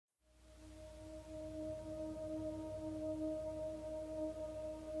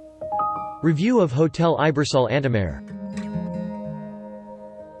Review of Hotel Ibersol Antemare.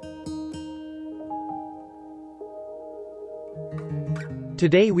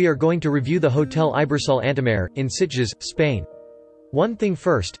 Today we are going to review the Hotel Ibersol Antemare, in Stiges, Spain. One thing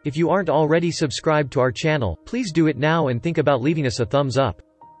first, if you aren't already subscribed to our channel, please do it now and think about leaving us a thumbs up.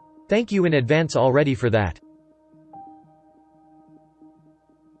 Thank you in advance already for that.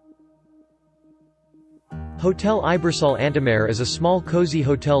 Hotel Ibersol Antemare is a small cozy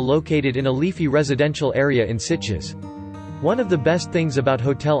hotel located in a leafy residential area in Stiges. One of the best things about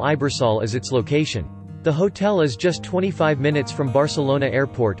Hotel Ibersol is its location. The hotel is just 25 minutes from Barcelona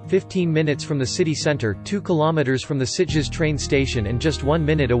Airport, 15 minutes from the city center, 2 kilometers from the Stiges train station and just 1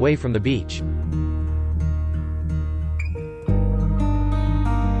 minute away from the beach.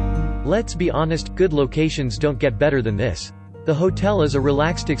 Let's be honest, good locations don't get better than this. The hotel is a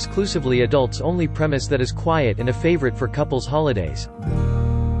relaxed exclusively adults-only premise that is quiet and a favorite for couples' holidays.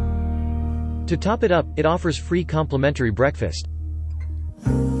 To top it up, it offers free complimentary breakfast.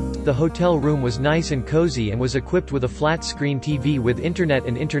 The hotel room was nice and cozy and was equipped with a flat-screen TV with internet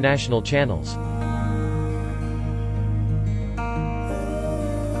and international channels.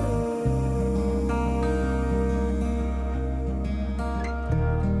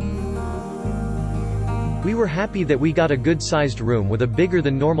 We were happy that we got a good-sized room with a bigger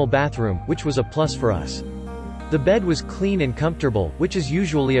than normal bathroom, which was a plus for us. The bed was clean and comfortable, which is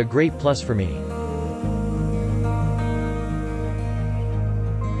usually a great plus for me.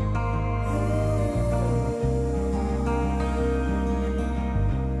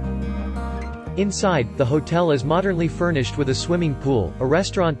 Inside, the hotel is modernly furnished with a swimming pool, a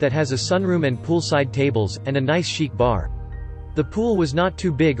restaurant that has a sunroom and poolside tables, and a nice chic bar. The pool was not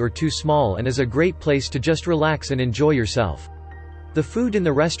too big or too small and is a great place to just relax and enjoy yourself. The food in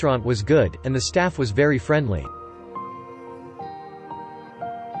the restaurant was good, and the staff was very friendly.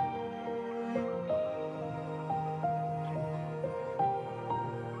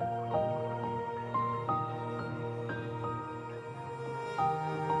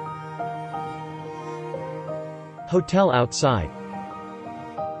 Hotel outside.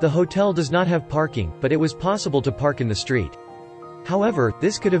 The hotel does not have parking, but it was possible to park in the street. However,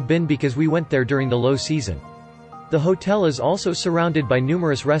 this could have been because we went there during the low season. The hotel is also surrounded by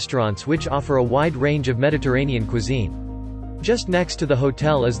numerous restaurants which offer a wide range of Mediterranean cuisine. Just next to the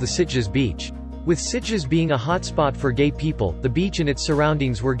hotel is the Stiges beach. With Stiges being a hot spot for gay people, the beach and its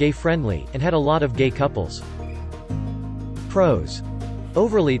surroundings were gay-friendly, and had a lot of gay couples. Pros.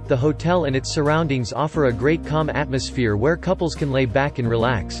 Overall, the hotel and its surroundings offer a great calm atmosphere where couples can lay back and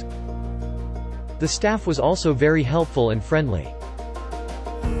relax. The staff was also very helpful and friendly.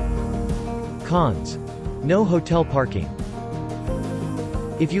 Cons. No hotel parking.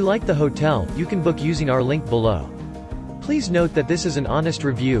 If you like the hotel, you can book using our link below. Please note that this is an honest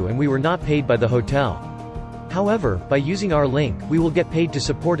review and we were not paid by the hotel. However, by using our link, we will get paid to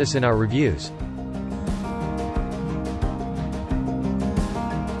support us in our reviews.